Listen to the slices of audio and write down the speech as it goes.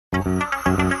No.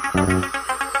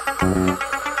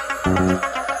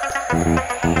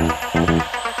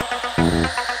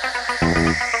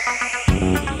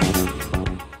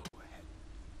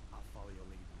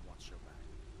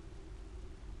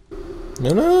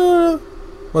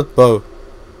 What bow?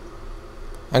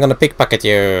 I'm gonna pickpocket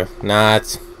you.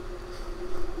 Not.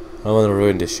 I don't wanna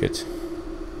ruin this shit.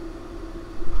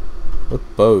 What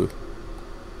bow?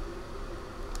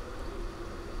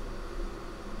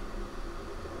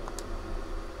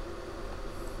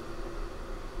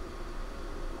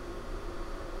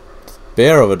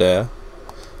 Bear over there.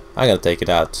 I'm gonna take it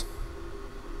out.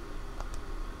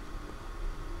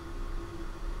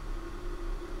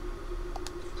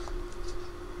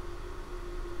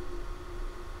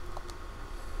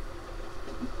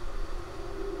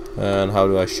 And how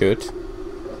do I shoot?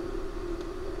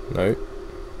 No.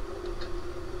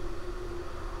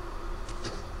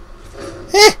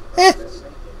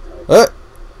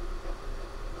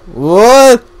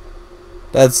 What?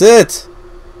 That's it.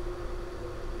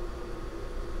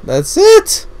 That's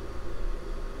it.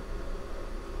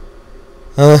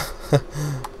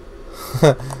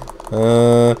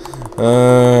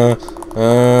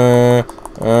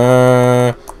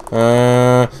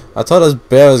 I thought this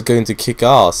bear was going to kick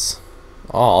ass.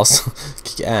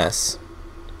 Kick ass.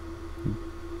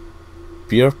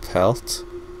 Bear pelt?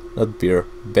 Not beer.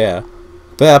 Bear.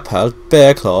 Bear pelt.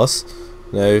 Bear claws.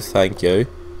 No, thank you.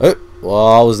 Oh,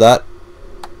 what was that?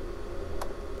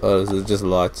 Oh, this is just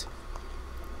light.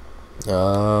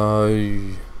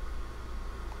 Oh.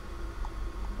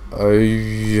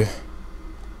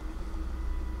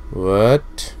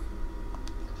 What?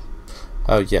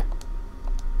 Oh, yeah.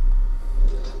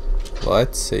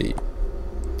 Let's see.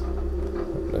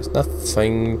 There's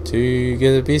nothing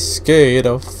to be scared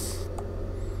of.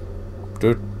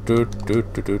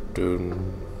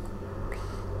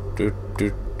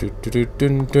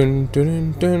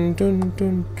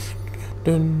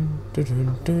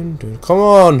 Come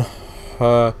on.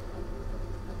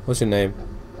 What's your name?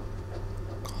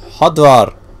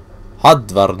 Hadvar.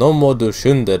 Hadvar, no more du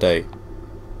skynder dig.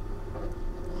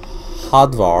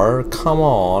 Hadvar, come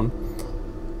on.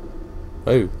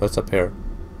 Oh, what's up here?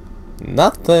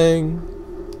 Nothing.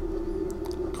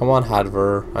 Come on,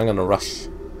 Hadvar. I'm gonna rush.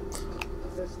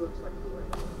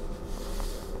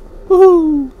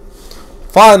 Woohoo!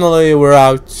 Finally, we're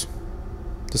out.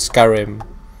 The Skyrim.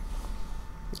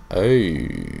 Oh.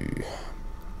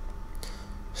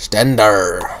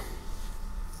 Stender.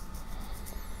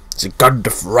 The god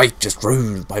of righteous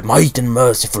rule by might and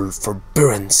merciful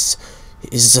forbearance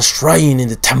is a shrine in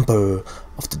the temple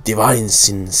of the divine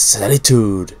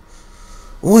sinceritude.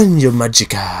 When your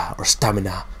magicka or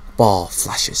stamina bar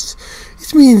flashes,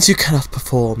 it means you cannot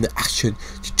perform the action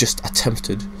you just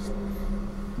attempted.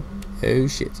 Oh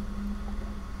shit.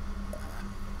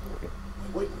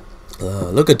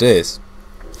 Look at this.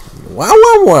 Wow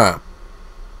wow wow.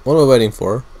 What am I waiting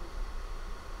for?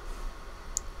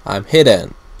 I'm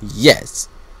hidden. Yes.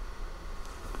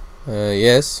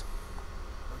 Yes.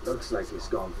 Looks like he's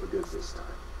gone for good this time.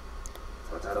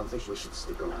 But I don't think we should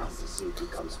stick around to see if he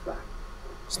comes back.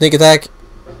 Sneak attack.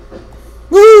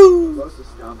 Woo! The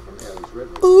closest town from here is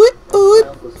River. Ooh, ooh.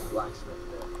 Was a blacksmith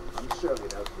there. I'm sure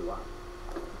he'd help you out.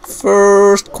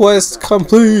 First quest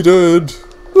completed.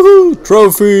 Woohoo!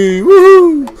 Trophy.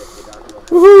 Woohoo!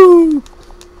 Woohoo!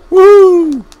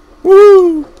 Woo!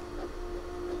 Woo!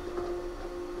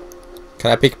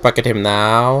 Can I pickpocket him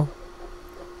now?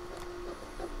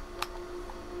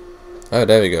 Oh,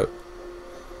 there we go.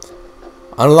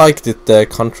 Unlike the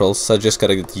controls, I just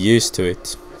gotta get used to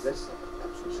it.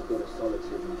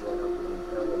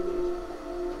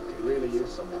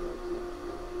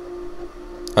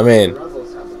 I mean,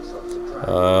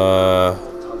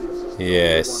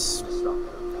 yes.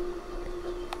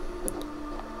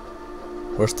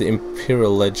 Where's the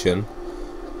Imperial Legion?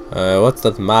 What's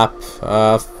that map?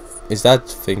 Is that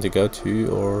thing to go to,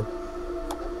 or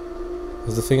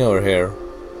is the thing over here?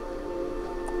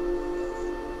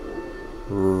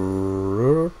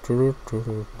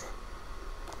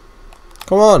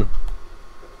 Come on!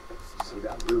 See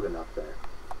that ruin up there?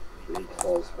 Bleak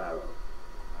Falls Barrow.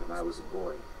 When I was a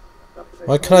boy, that place.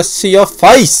 Why can't I see your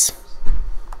face?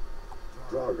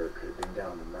 Draugr could have been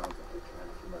down the mountain looking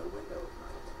out from my window at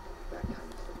night. That kind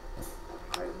of thing.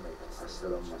 I admit, I still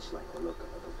don't much like the look of it.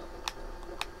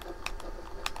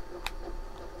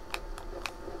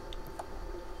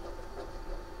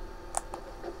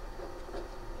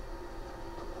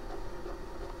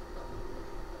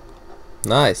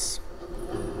 Nice.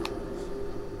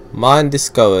 Mine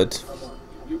discovered.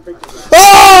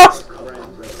 Ah!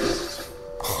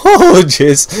 Oh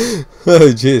jeez.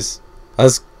 Oh jeez. I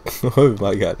was Oh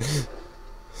my god.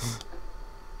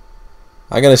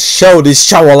 I'm gonna show this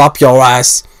shovel up your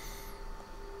ass.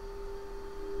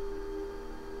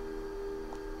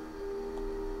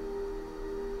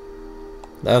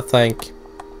 No thank.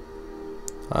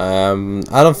 I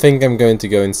don't think I'm going to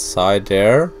go inside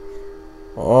there.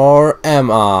 Or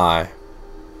am I?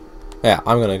 Yeah,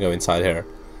 I'm gonna go inside here.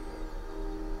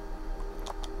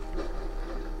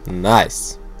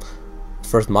 Nice.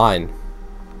 First mine.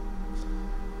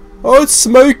 Oh, it's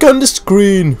smoke on the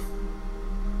screen.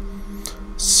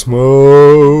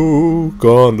 Smoke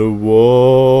on the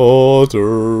water.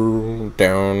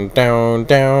 Down, down,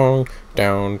 down,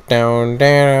 down, down,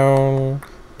 down,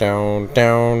 down, down,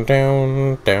 down,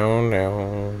 down,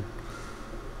 down,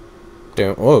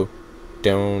 down. Oh,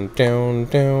 down, down,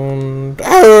 down.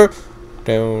 Ah!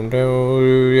 Down,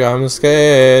 down. I'm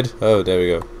scared. Oh, there we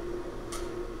go.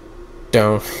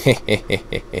 Down.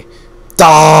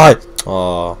 Die!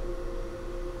 Oh.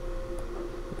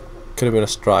 Could have been a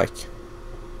strike.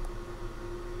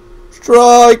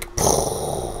 Strike!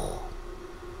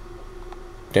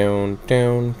 Down,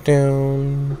 down,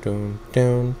 down, down,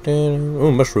 down, down.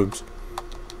 Oh, mushrooms.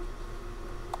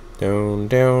 Down,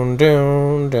 down,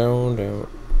 down, down, down.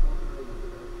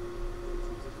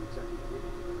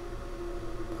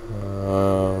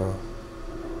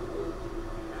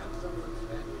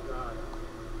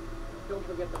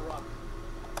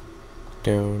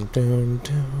 Down, down,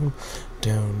 down,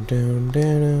 down, down,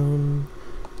 down,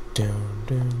 down,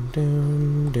 down,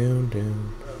 down, down,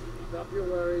 down. Stop your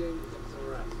worrying, get some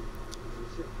rest. The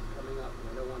ship is coming up,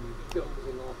 and I don't want you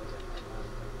dozing off again.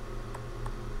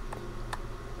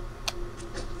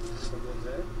 Someone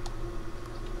there?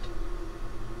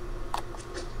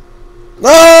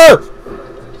 No!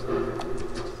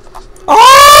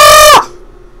 Ah!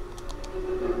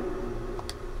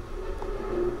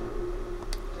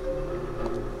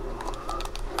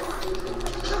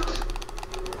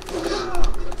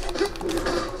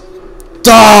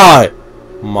 Die!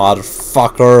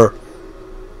 Motherfucker!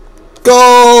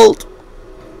 Gold!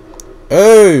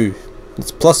 Oh!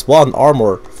 It's +1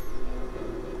 armor.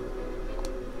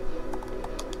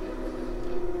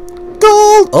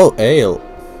 Gold! Oh, ale.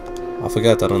 I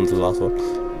forgot that on the last one.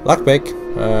 Lockpick.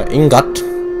 Ingot.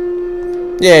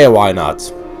 Yeah, why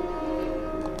not?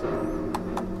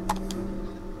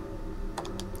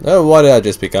 Oh, what did I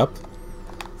just pick up?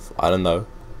 I don't know.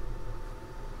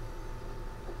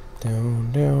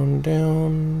 Down, down,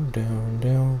 down, down,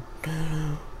 down,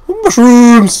 down.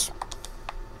 Mushrooms!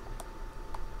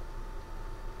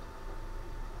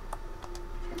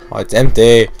 Oh, it's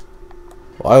empty.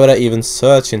 Why would I even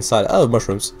search inside? Oh,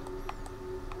 mushrooms.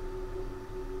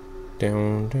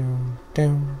 Down, down,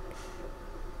 down,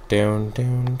 down,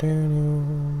 down,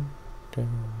 down,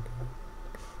 down.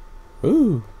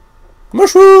 Ooh,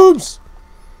 mushrooms!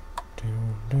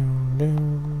 Down, down,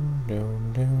 down,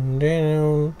 down, down,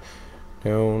 down.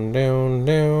 Down, down,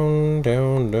 down,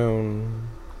 down, down.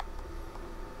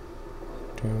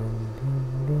 Down,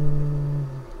 down, down.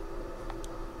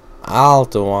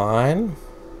 Alto wine.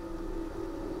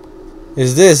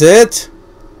 Is this it?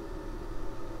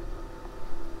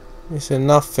 Is there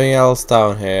nothing else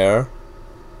down here?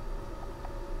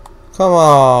 Come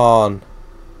on.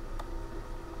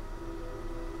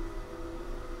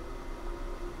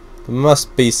 There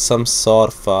must be some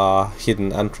sort of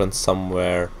hidden entrance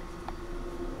somewhere.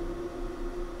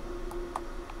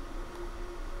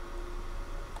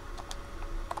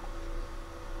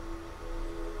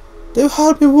 They've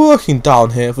had me working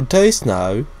down here for days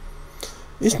now.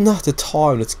 It's not the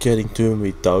time that's getting to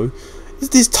me though. It's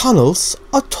these tunnels.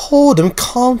 I told them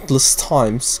countless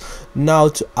times now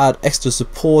to add extra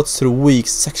supports to the weak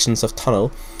sections of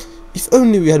tunnel. If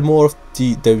only we had more of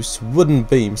those wooden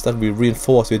beams that we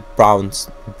reinforced with bronze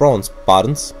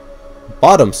bottoms.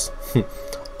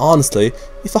 Honestly,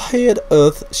 if I had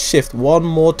Earth shift one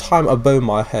more time above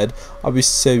my head, I'd be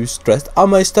so stressed I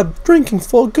may stop drinking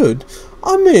for good.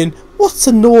 I mean, what's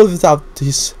a north without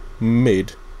this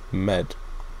med?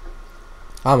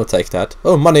 I'ma take that.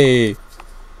 Oh, money!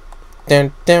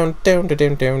 Down, down, down,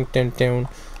 down, down, down, down.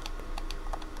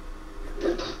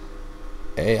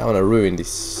 Hey, I wanna ruin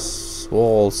these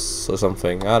walls or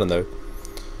something. I don't know.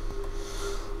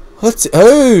 Let's see.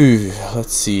 Oh,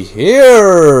 let's see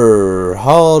here.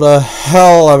 How the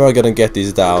hell am I gonna get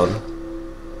these down?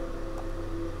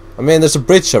 I mean, there's a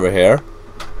bridge over here.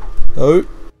 Oh.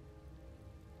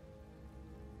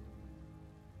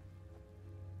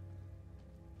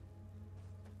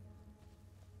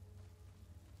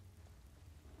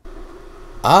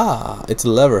 Ah, it's a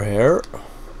lever here.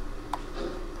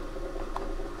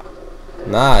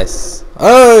 Nice.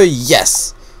 Oh,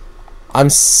 yes! I'm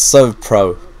so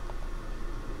pro.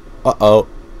 Uh-oh.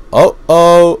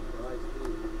 Oh-oh.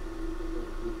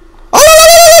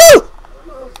 Oh!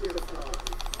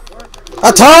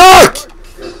 Attack!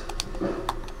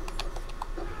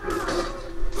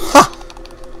 Ha!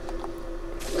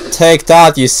 Take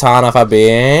that, you son of a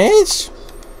bitch!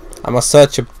 I must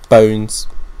search your bones.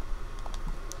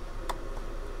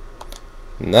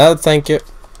 No, thank you.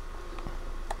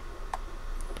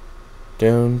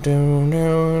 Down, down,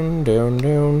 down, down,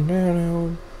 down,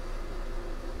 down,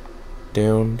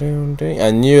 down, down, down. I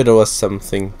knew there was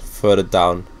something further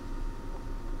down.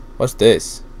 What's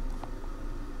this?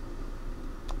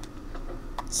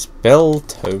 Spell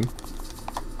tome.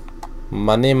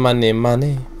 Money, money,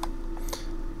 money.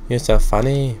 You're so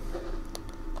funny.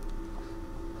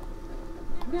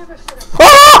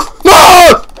 Ah!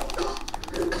 No!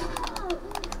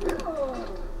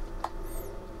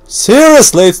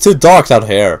 Seriously, it's too dark down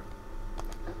here.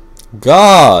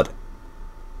 God.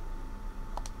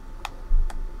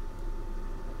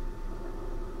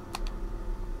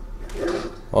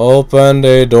 Open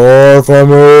the door for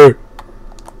me.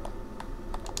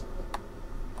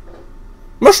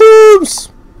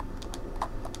 Mushrooms.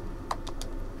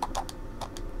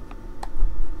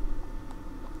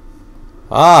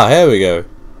 Ah, here we go.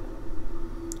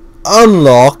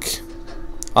 Unlock.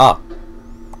 Ah.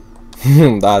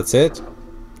 That's it.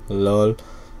 Lol.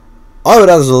 Oh,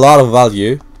 that's a lot of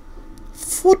value.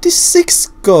 46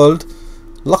 gold.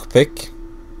 Lockpick.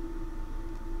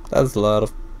 That's a lot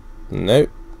of... No.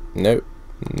 No.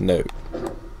 No.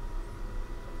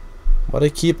 Why do they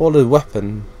keep all the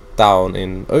weapon down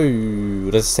in...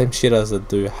 Oh, that's the same shit as I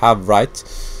do have, right?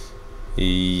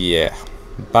 Yeah.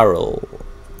 Barrel.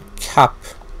 Cap.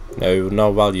 No,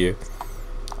 no value.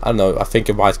 I don't know, I think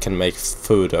I might can make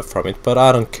food from it, but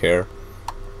I don't care.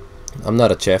 I'm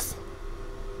not a chef.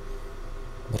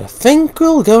 But I think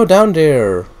we'll go down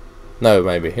there. No,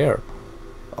 maybe here.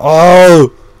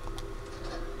 Oh!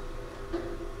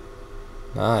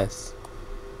 Nice.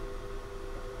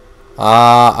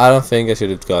 I don't think I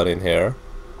should have got in here.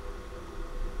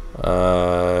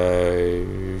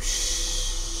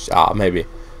 Maybe.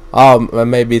 Oh,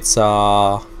 maybe it's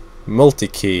a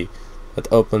multi-key that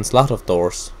opens a lot of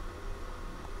doors.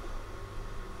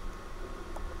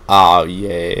 Oh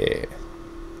yeah.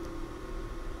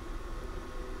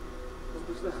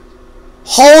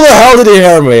 How the hell did he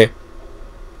hear me?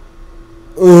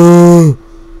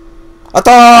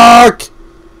 Attack!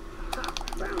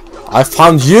 I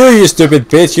found you, you stupid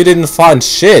bitch. You didn't find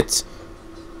shit.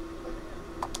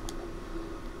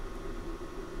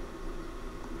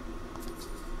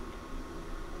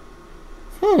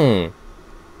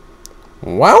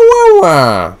 Wow, wow,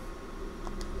 wow.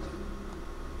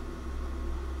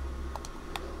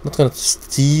 Not gonna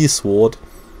steal sword.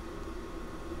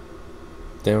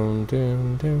 Down,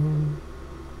 down, down.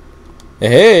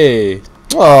 Hey!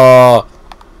 Oh,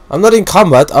 I'm not in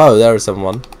combat. Oh, there is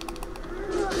someone.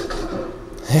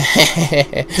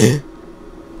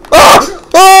 Ah!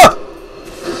 Ah!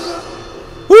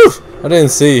 Woo! I didn't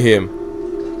see him.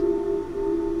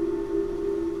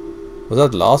 Was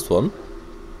that the last one?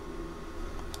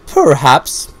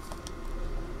 Perhaps.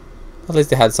 At least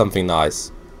they had something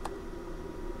nice.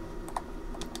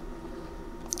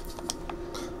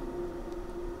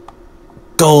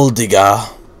 Gold digger.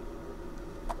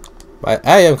 I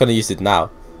am gonna use it now.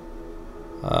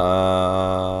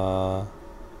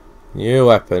 New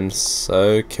weapons.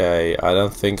 Okay, I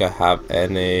don't think I have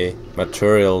any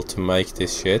material to make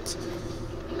this shit.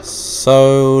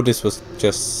 So this was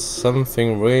just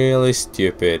something really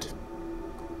stupid.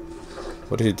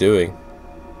 What are you doing?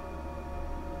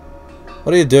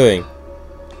 What are you doing?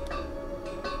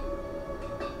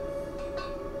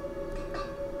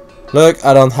 Look,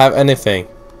 I don't have anything.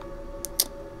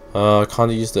 I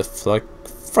can't use the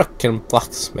frickin'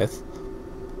 blacksmith.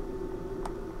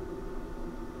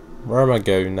 Where am I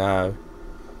going now?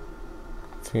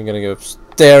 I think I'm gonna go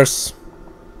upstairs.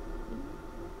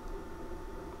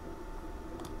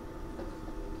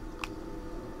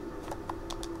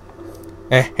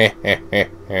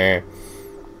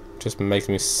 Just makes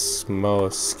me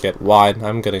get wine.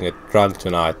 I'm gonna get drunk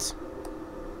tonight.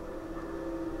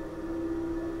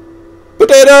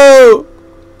 Potato!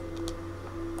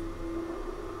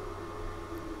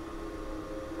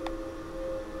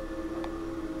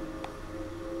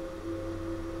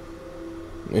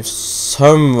 If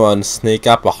someone sneak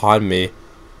up behind me,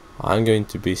 I'm going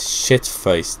to be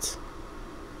shit-faced.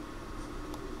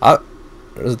 Ah,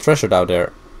 there's a treasure down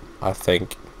there, I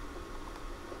think.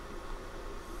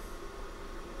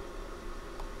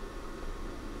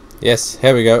 Yes,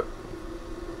 here we go.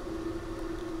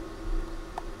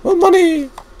 More money!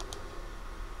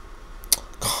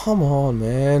 Come on,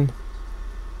 man.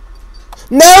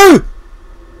 No!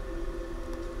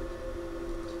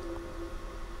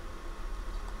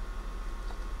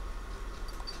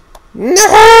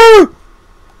 No!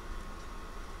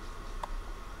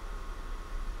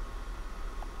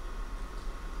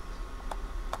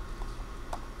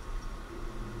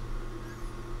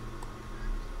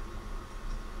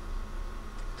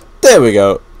 There we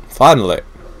go. Finally.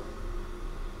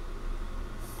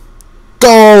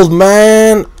 Gold,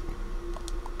 man!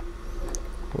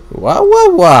 Wow, wow,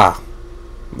 wow.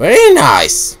 Very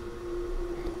nice.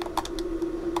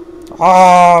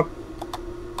 Ah.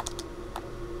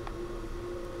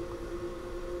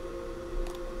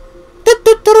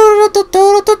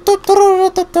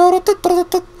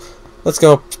 Let's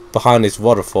go behind this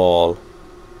waterfall.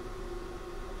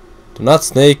 Do not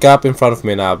sneak up in front of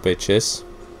me now, bitches.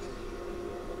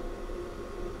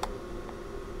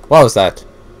 What was that?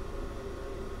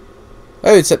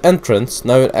 Oh, it's an entrance,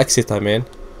 no an exit, I mean.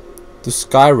 To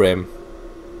Skyrim.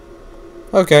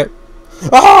 Okay.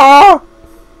 Ah!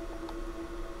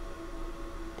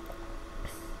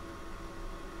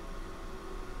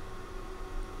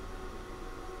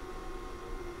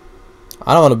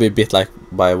 I don't want to be bit like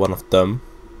by one of them.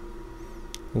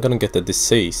 I'm gonna get the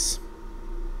disease.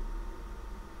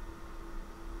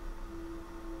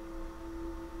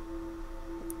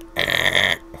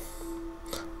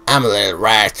 I'm a little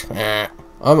rat.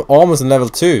 I'm almost in level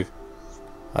 2,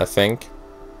 I think.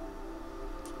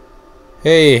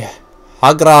 Hey,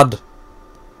 Hagrad.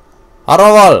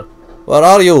 Araval, where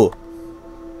are you?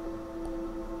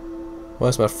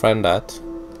 Where's my friend at?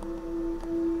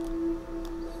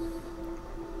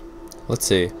 Let's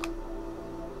see.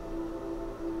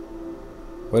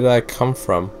 Where did I come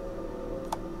from?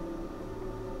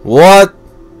 What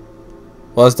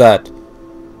was that?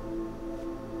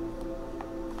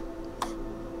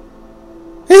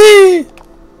 Hee!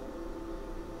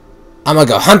 I'ma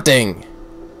go hunting.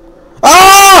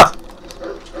 Ah!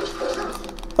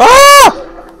 Ah!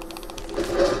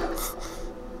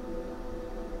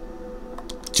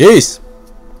 Jeez.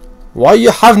 Why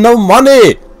you have no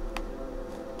money?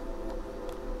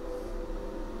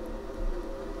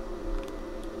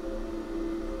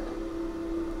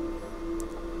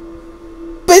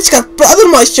 Bitch got blood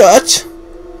on my shirt.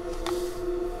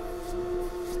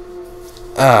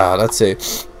 Let's see.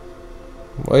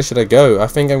 Where should I go? I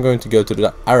think I'm going to go to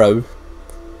the arrow.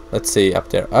 Let's see, up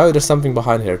there. Oh, there's something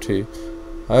behind here too.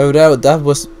 Oh, that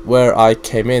was where I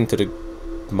came into the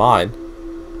mine.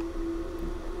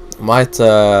 Might,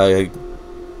 the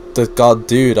god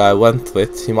dude I went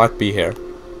with, he might be here.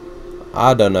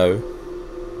 I don't know.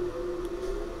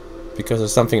 Because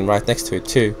there's something right next to it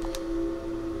too.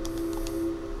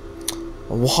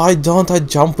 Why don't I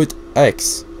jump with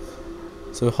X?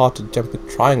 So hard to jump with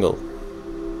triangle.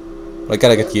 I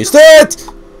gotta get used to it!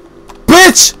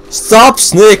 Bitch! Stop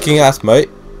sneaking at me!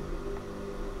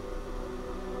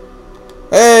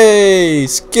 Hey!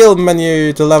 Skill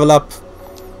menu to level up.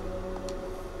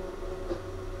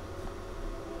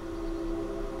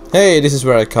 Hey, this is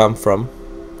where I come from.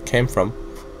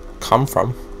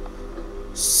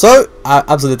 So, I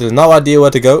absolutely no idea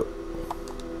where to go.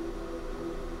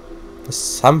 There's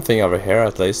something over here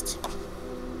at least.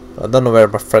 I don't know where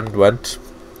my friend went.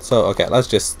 So, okay, let's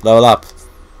just level up.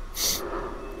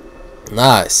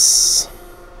 Nice.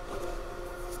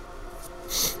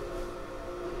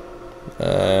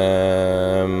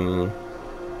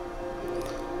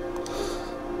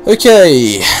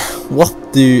 Okay,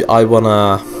 what do I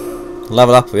wanna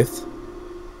level up with?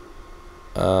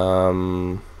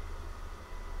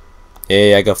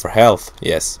 Yeah, I go for health.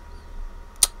 Yes.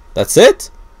 That's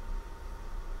it?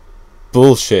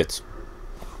 Bullshit.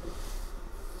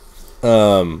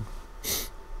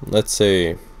 Let's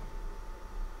see.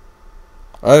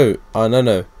 Oh,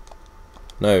 no.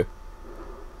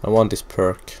 I want this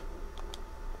perk.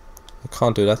 I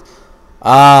can't do that.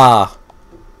 Ah!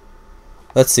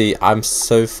 Let's see, I'm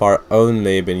so far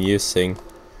only been using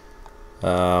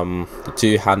the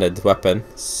two-handed weapon,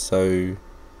 so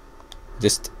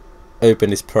just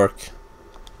open this perk.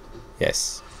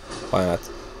 Yes, why not?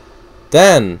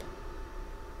 Then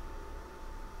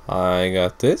I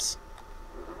got this.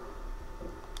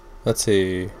 Let's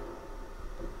see.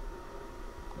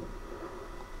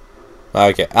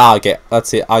 Okay, okay, let's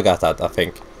see, I got that, I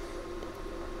think.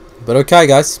 But okay,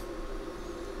 guys.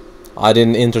 I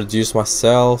didn't introduce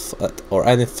myself or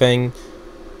anything.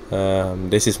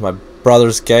 This is my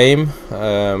brother's game,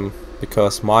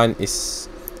 because mine is...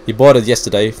 He bought it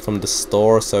yesterday from the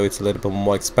store, so it's a little bit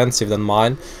more expensive than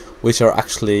mine, which are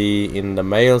actually in the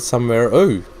mail somewhere.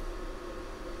 Oh!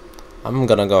 I'm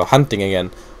gonna go hunting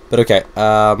again. But okay,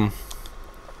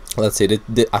 let's see.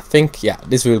 I think, yeah,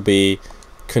 this will be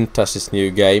Countach's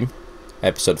new game,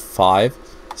 episode 5,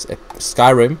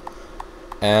 Skyrim,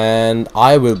 and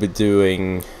I will be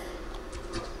doing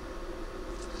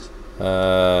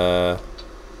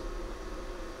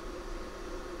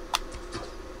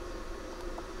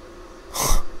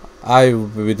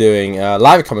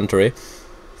live commentary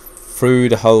through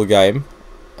the whole game.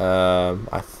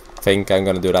 I think I'm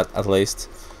gonna do that at least.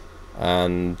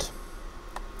 And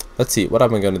let's see, what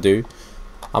am I gonna do?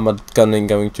 I'm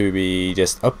going to be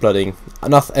just uploading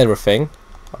not everything,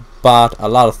 but a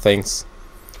lot of things.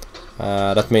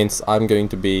 That means I'm going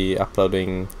to be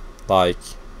uploading like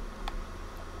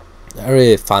a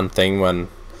really fun thing when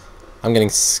I'm getting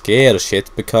scared of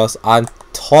shit, because I'm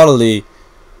totally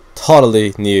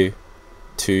new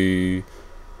to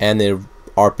any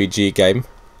RPG game.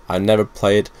 I've never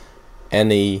played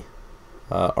any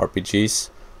RPGs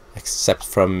except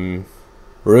from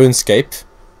RuneScape,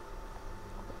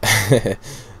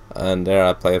 and there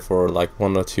I played for like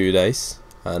 1 or 2 days,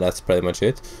 and that's pretty much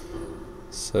it.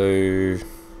 So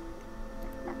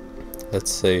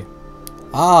let's see.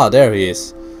 Ah, there he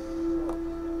is.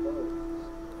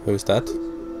 Who's that?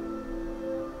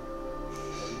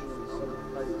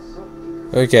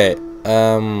 Okay,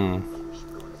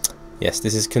 yes,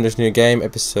 this is Countach's new game,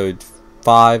 episode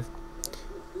 5,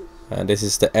 and this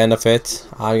is the end of it.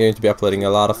 I'm going to be uploading a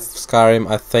lot of Skyrim,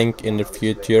 I think, in the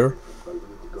future.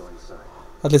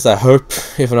 At least I hope,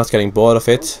 if I'm not getting bored of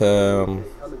it.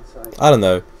 I don't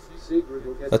know.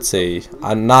 Let's see.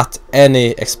 I'm not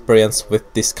any experience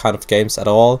with this kind of games at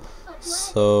all.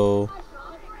 So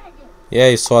yeah,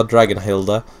 you saw Dragon,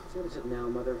 Hilda.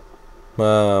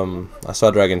 I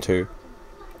saw Dragon too.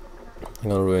 I'm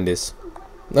gonna ruin this.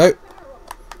 No.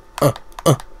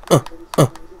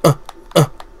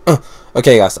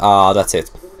 Okay, guys. That's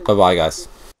it. Bye bye, guys.